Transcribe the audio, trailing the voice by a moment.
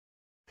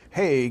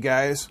Hey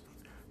guys,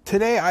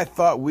 today I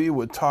thought we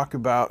would talk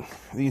about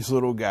these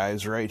little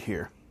guys right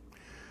here,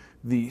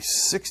 the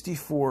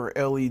 64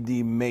 LED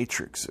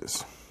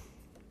matrices.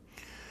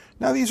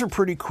 Now these are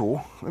pretty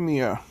cool. Let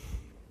me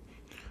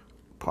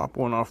pop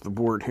one off the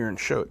board here and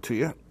show it to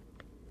you.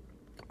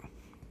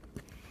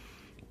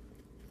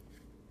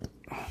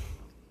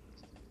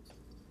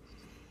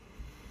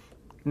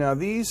 Now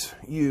these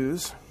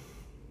use,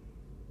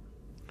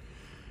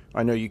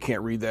 I know you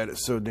can't read that,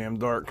 it's so damn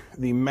dark,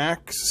 the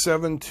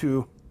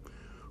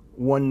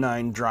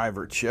Max7219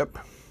 driver chip.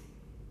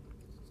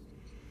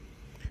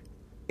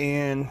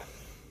 And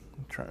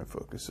I'm trying to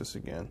focus this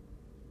again.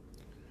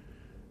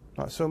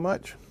 Not so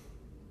much.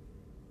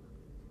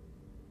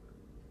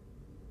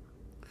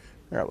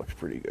 That looks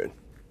pretty good.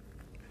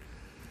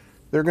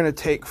 They're going to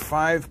take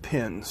 5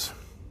 pins.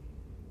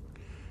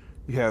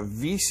 You have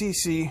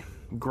VCC,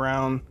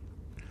 ground,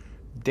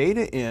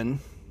 data in,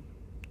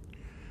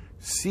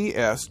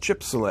 CS,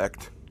 chip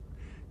select,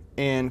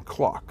 and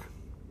clock.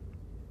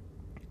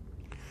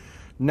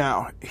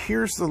 Now,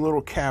 here's the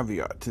little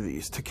caveat to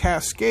these. To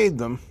cascade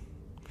them,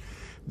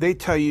 they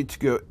tell you to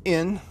go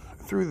in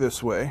through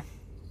this way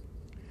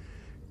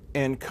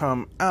and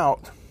come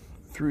out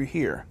through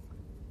here.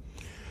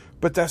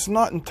 But that's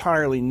not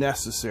entirely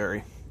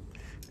necessary,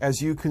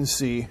 as you can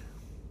see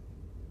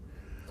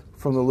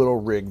from the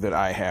little rig that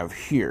I have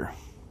here.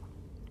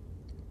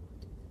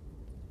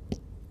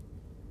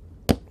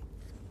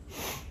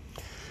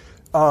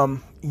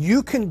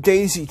 You can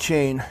daisy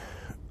chain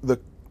the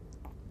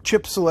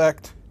chip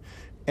select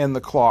and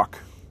the clock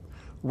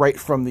right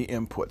from the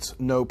inputs,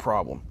 no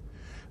problem.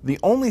 The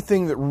only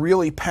thing that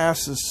really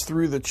passes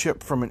through the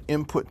chip from an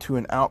input to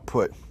an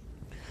output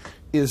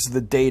is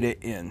the data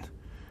in.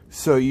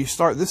 So you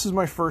start, this is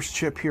my first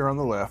chip here on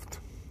the left.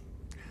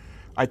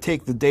 I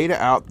take the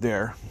data out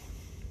there.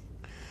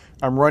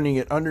 I'm running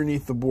it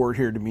underneath the board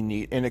here to be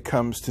neat, and it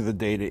comes to the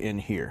data in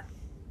here.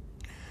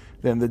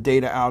 Then the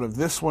data out of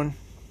this one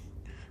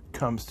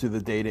comes to the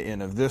data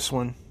in of this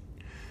one.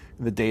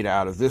 The data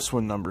out of this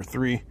one, number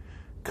 3,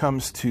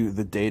 comes to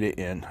the data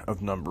in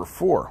of number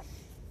 4.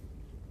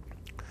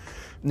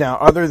 Now,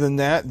 other than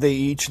that, they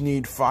each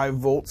need 5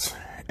 volts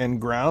and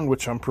ground,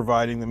 which I'm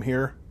providing them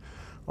here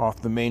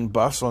off the main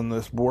bus on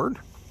this board.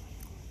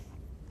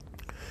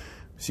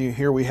 See,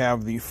 here we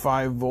have the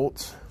 5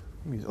 volts.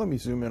 Let me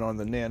zoom in on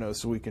the Nano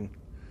so we can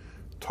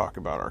talk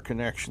about our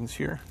connections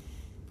here.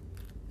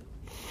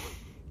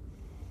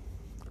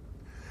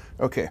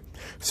 Okay,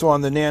 so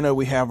on the Nano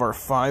we have our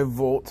 5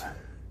 volt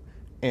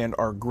and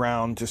our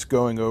ground just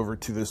going over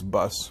to this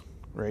bus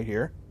right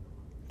here.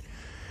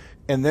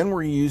 And then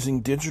we're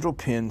using digital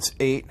pins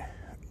 8,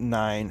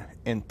 9,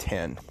 and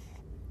 10.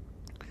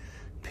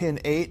 Pin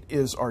 8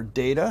 is our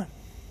data,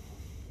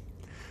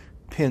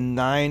 pin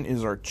 9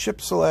 is our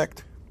chip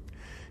select,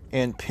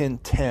 and pin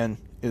 10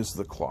 is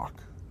the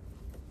clock.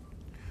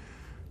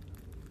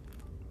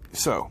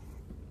 So,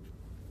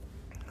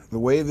 the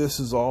way this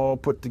is all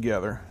put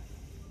together,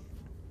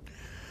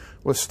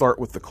 let's start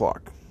with the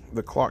clock.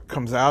 The clock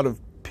comes out of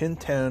pin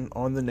 10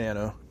 on the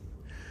Nano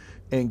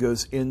and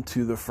goes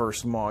into the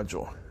first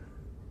module.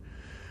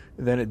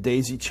 Then it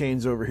daisy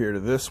chains over here to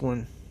this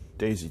one,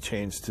 daisy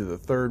chains to the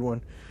third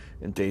one,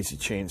 and daisy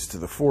chains to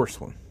the fourth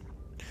one.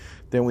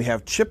 Then we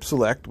have chip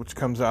select, which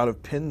comes out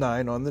of pin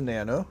 9 on the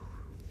Nano,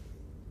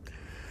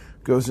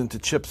 goes into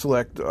chip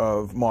select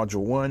of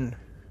module 1,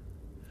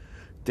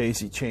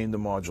 daisy chain to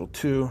module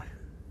 2,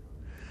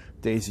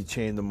 daisy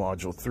chain to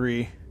module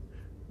 3,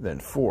 then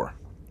 4.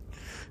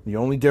 The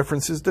only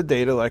difference is the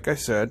data, like I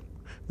said.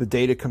 The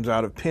data comes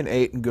out of pin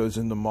 8 and goes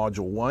into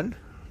module 1.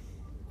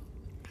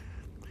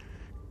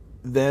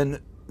 Then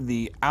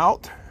the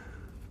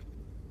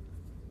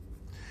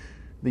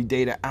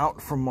data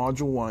out from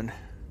module 1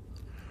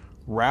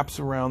 wraps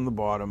around the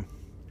bottom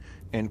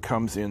and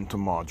comes into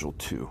module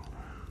 2.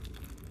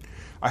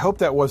 I hope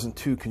that wasn't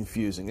too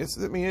confusing.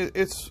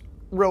 It's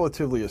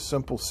relatively a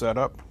simple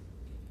setup.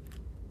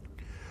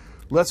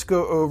 Let's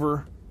go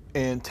over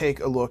and take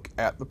a look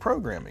at the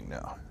programming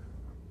now.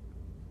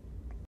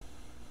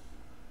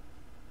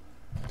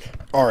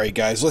 Alright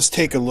guys, let's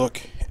take a look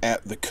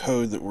at the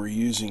code that we're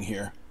using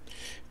here.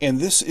 And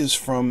this is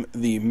from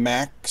the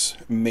Max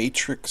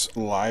Matrix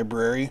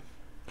library,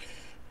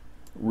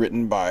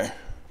 written by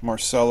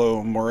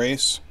Marcelo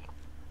Moraes.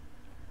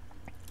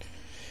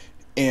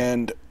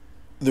 And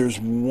there's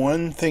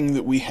one thing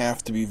that we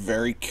have to be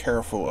very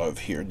careful of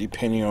here,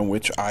 depending on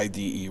which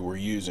IDE we're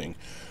using,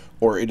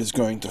 or it is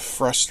going to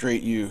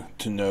frustrate you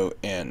to no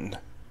end.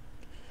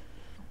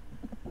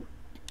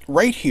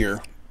 Right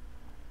here,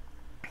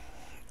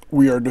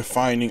 we are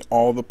defining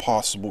all the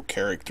possible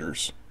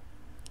characters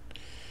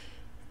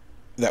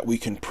that we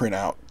can print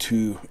out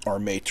to our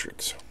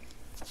matrix.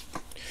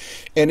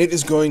 And it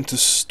is going to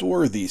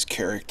store these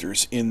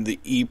characters in the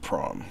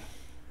EEPROM.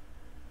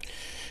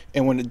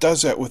 And when it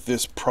does that with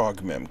this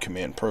progmem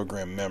command,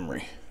 program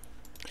memory.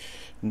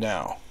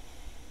 Now,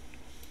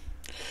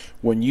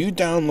 when you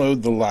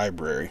download the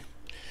library,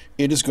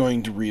 it is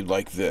going to read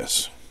like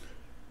this: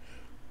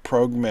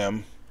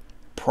 progmem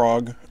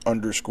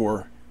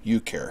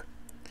prog_ucare.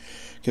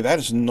 Okay, that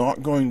is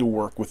not going to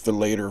work with the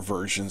later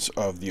versions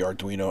of the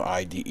Arduino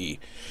IDE.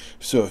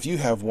 So if you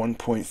have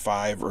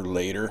 1.5 or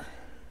later,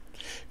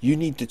 you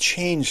need to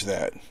change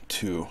that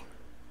to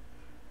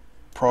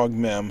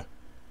progmem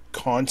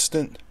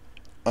constant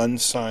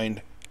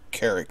unsigned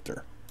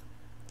character.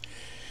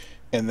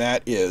 And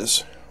that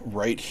is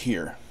right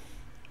here.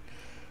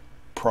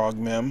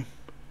 Progmem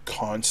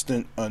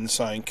constant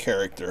unsigned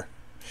character.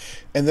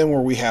 And then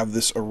where we have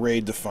this array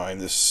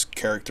defined, this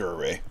character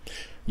array,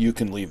 you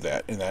can leave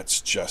that, and that's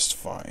just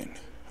fine.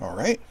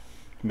 Alright?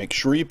 Make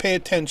sure you pay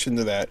attention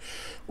to that,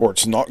 or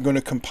it's not going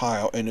to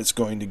compile and it's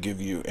going to give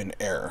you an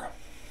error.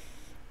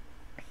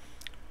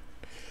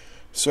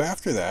 So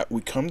after that,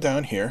 we come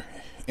down here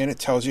and it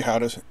tells you how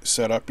to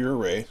set up your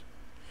array.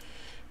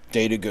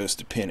 Data goes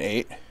to pin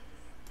 8,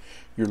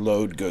 your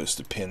load goes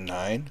to pin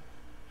 9,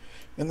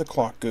 and the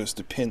clock goes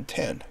to pin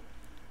 10.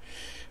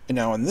 And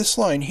now on this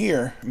line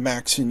here,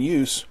 max in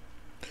use,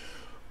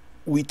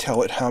 we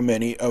tell it how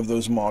many of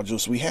those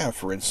modules we have.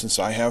 For instance,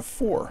 I have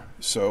 4,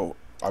 so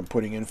I'm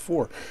putting in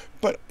 4.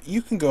 But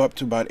you can go up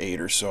to about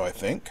 8 or so, I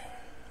think.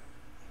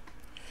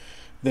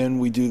 Then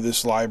we do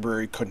this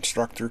library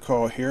constructor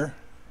call here,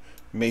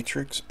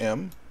 matrix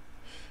M,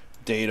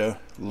 data,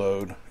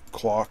 load,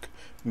 clock,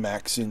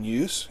 max in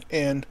use,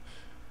 and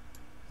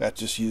that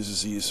just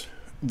uses these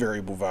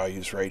variable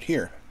values right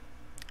here.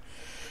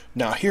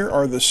 Now here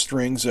are the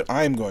strings that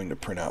I'm going to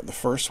print out. The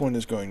first one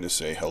is going to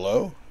say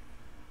hello,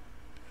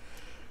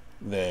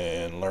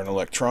 then learn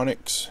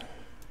electronics,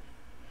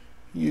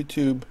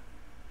 YouTube,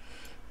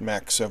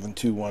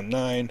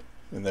 Max7219,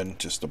 and then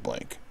just a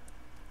blank.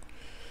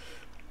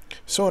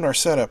 So in our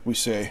setup we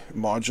say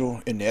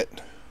module init,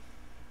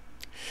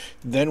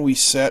 then we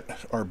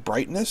set our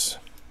brightness.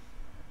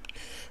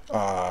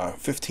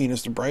 15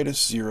 is the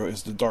brightest, 0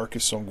 is the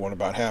darkest, so I'm going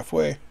about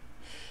halfway.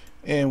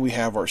 And we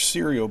have our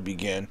serial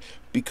begin,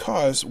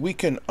 because we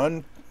can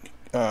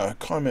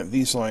comment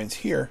these lines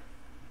here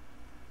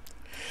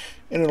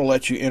and it'll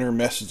let you enter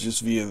messages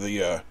via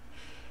the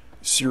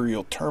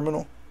serial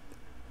terminal,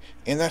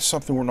 and that's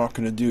something we're not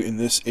going to do in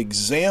this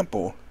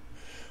example,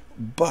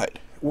 but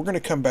we're going to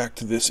come back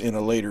to this in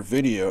a later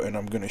video, and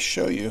I'm going to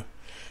show you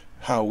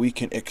how we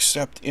can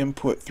accept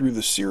input through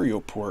the serial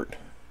port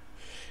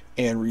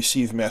and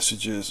receive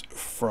messages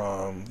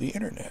from the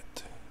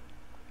internet.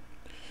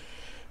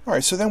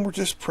 Alright, so then we're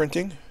just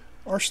printing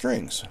our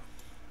strings.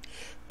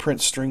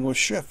 Print string with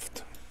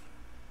shift.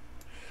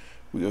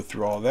 We go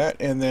through all that,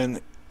 and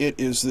then it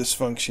is this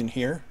function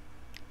here,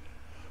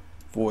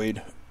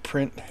 void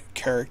print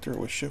character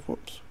with shift.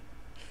 Whoops,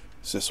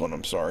 it's this one,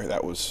 I'm sorry,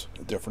 that was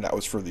different. That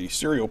was for the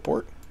serial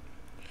port.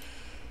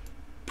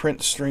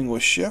 Print string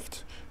with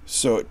shift,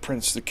 so it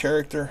prints the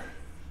character.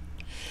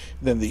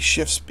 Then the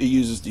shift, it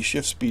uses the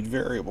shift speed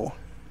variable,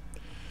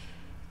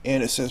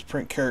 and it says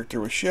print character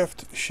with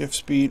shift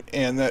speed,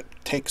 and that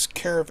takes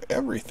care of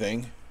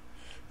everything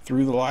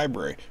through the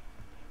library.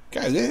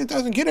 Guys, it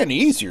doesn't get any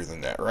easier than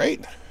that,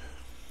 right?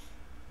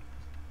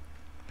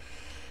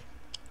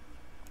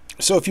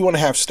 So if you want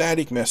to have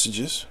static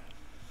messages,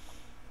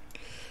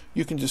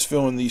 you can just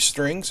fill in these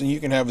strings, and you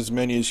can have as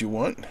many as you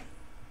want.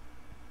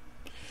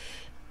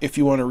 If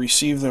you want to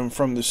receive them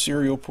from the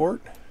serial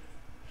port,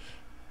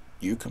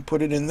 you can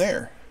put it in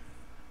there.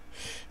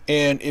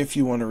 And if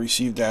you want to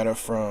receive data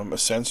from a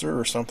sensor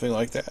or something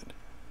like that,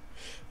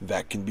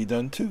 that can be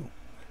done too.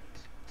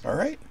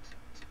 Alright?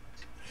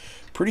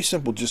 Pretty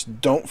simple.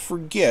 Just don't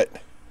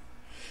forget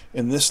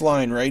in this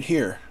line right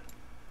here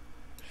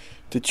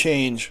to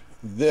change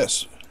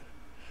this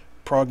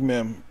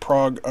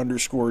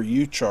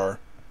prog_uchar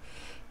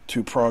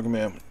to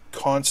progmem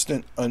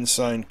constant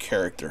unsigned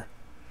character.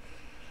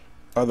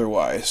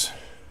 Otherwise,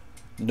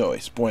 no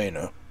es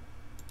bueno.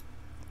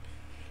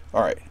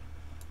 Alright,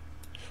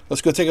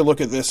 let's go take a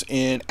look at this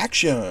in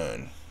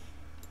action.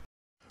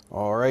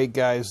 Alright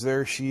guys,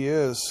 there she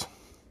is.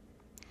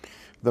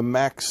 The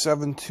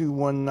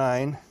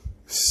Max7219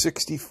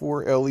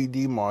 64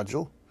 LED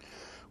module.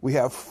 We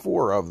have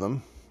 4 of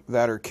them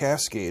that are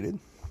cascaded.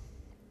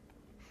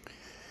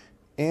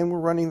 And we're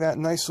running that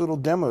nice little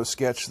demo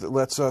sketch that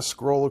lets us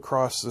scroll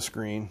across the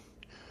screen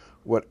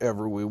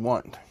whatever we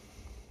want.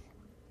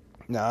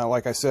 Now,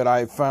 like I said,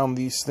 I found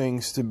these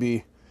things to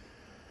be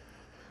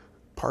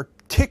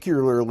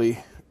particularly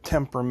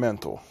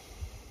temperamental.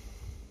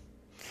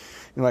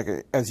 And like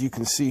as you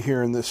can see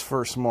here in this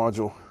first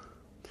module,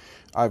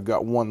 I've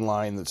got one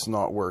line that's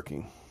not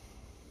working.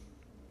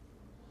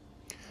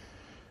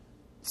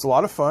 It's a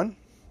lot of fun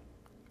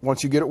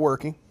once you get it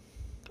working.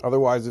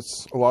 Otherwise,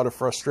 it's a lot of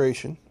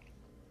frustration.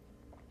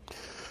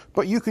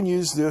 But you can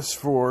use this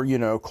for, you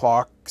know,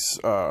 clocks,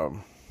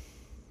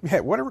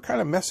 whatever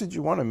kind of message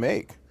you want to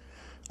make.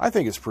 I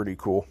think it's pretty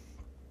cool.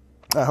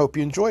 I hope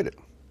you enjoyed it.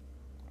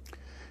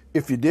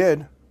 If you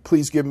did,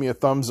 please give me a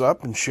thumbs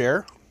up and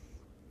share.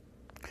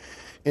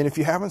 And if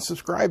you haven't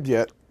subscribed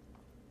yet,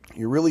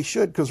 you really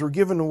should, because we're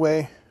giving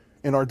away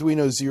an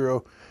Arduino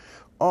Zero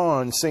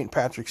on St.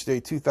 Patrick's Day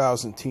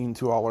 2010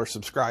 to all our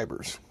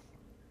subscribers.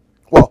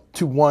 Well,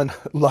 to one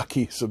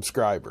lucky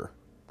subscriber.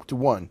 To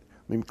one.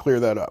 Let me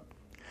clear that up.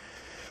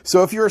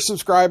 So if you're a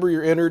subscriber,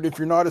 you're entered. If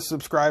you're not a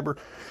subscriber,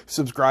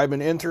 subscribe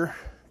and enter.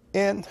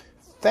 And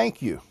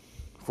thank you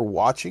for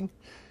watching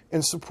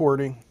and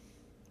supporting.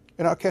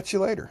 And I'll catch you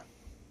later.